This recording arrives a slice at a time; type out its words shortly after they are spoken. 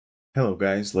Hello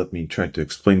guys, let me try to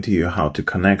explain to you how to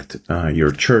connect your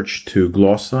church to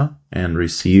Glossa and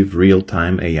receive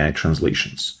real-time AI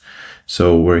translations.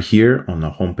 So we're here on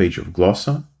the homepage of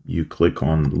Glossa. You click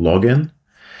on login.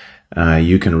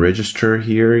 You can register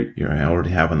here. You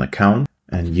already have an account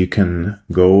and you can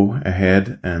go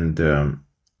ahead and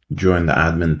join the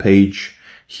admin page.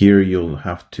 Here you'll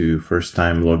have to first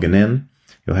time logging in.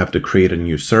 You'll have to create a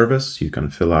new service. You can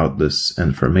fill out this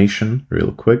information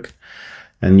real quick.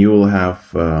 And you will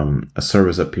have a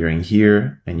service appearing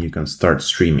here and you can start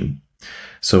streaming.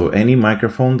 So any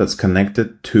microphone that's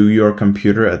connected to your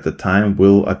computer at the time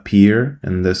will appear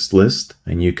in this list,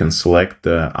 and you can select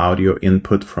the audio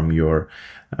input from your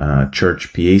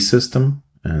church PA system.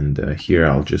 And here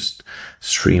I'll just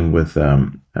stream with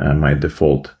my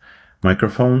default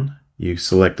microphone. You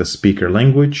select the speaker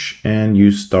language and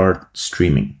you start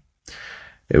streaming.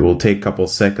 It will take a couple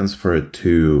seconds for it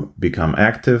to become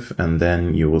active, and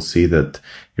then you will see that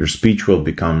your speech will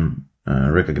become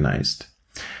recognized.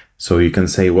 So you can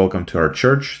say, "Welcome to our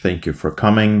church. Thank you for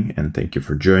coming, and thank you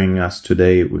for joining us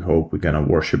today. We hope we're going to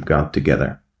worship God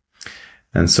together."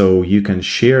 And so you can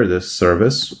share this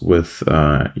service with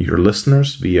your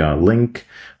listeners via link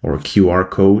or QR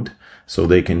code so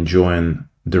they can join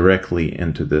directly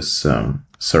into this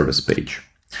service page.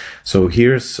 So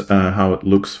here's how it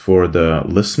looks for the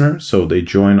listener. So they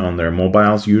join on their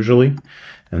mobiles usually,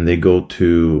 and they go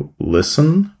to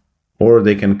listen, or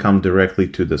they can come directly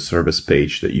to the service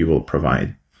page that you will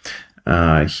provide.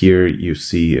 Here you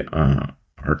see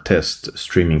our test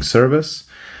streaming service,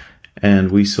 and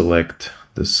we select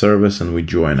the service and we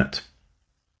join it.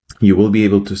 You will be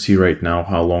able to see right now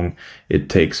how long it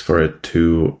takes for it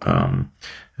to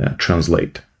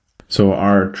translate. So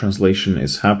our translation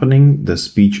is happening. The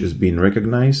speech is being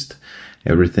recognized.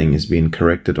 Everything is being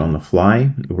corrected on the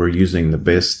fly. We're using the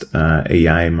best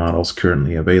AI models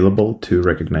currently available to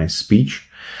recognize speech.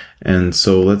 And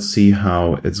so let's see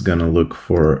how it's going to look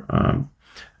for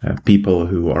people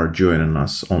who are joining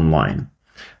us online.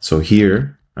 So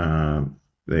here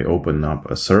they open up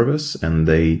a service and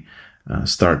they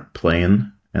start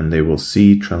playing, and they will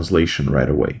see translation right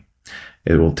away.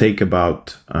 It will take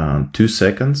about 2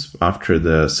 seconds after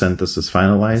the sentence is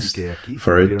finalized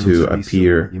for it to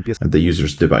appear at the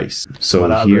user's device. So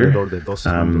here,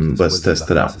 let's test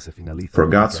it out. "For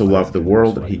God so loved the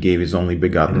world that he gave his only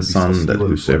begotten Son, that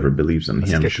whosoever believes in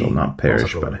him shall not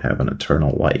perish but have an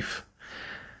eternal life."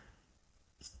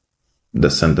 The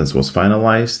sentence was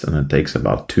finalized, and it takes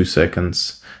about 2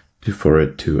 seconds for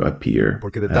it to appear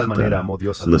at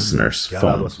the listener's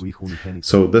phone.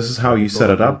 So this is how you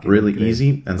set it up, really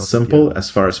easy and simple.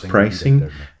 As far as pricing,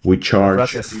 we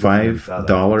charge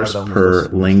 $5 per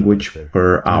language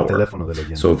per hour.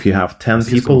 So if you have 10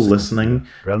 people listening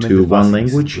to one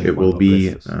language, it will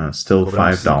be still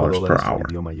 $5 per hour.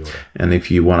 And if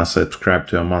you want to subscribe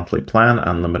to a monthly plan,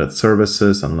 unlimited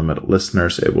services, unlimited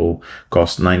listeners, it will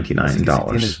cost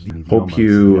 $99. Hope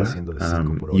you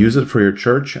use it for your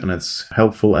church, and it's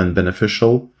helpful and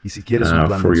beneficial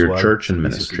for your church and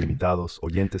ministry.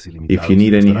 If you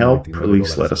need any help,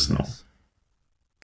 please let us know.